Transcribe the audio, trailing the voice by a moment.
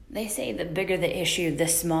They say the bigger the issue, the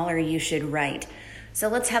smaller you should write. So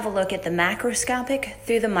let's have a look at the macroscopic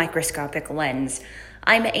through the microscopic lens.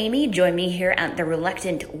 I'm Amy. Join me here at the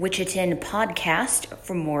Reluctant Wichitan podcast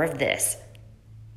for more of this.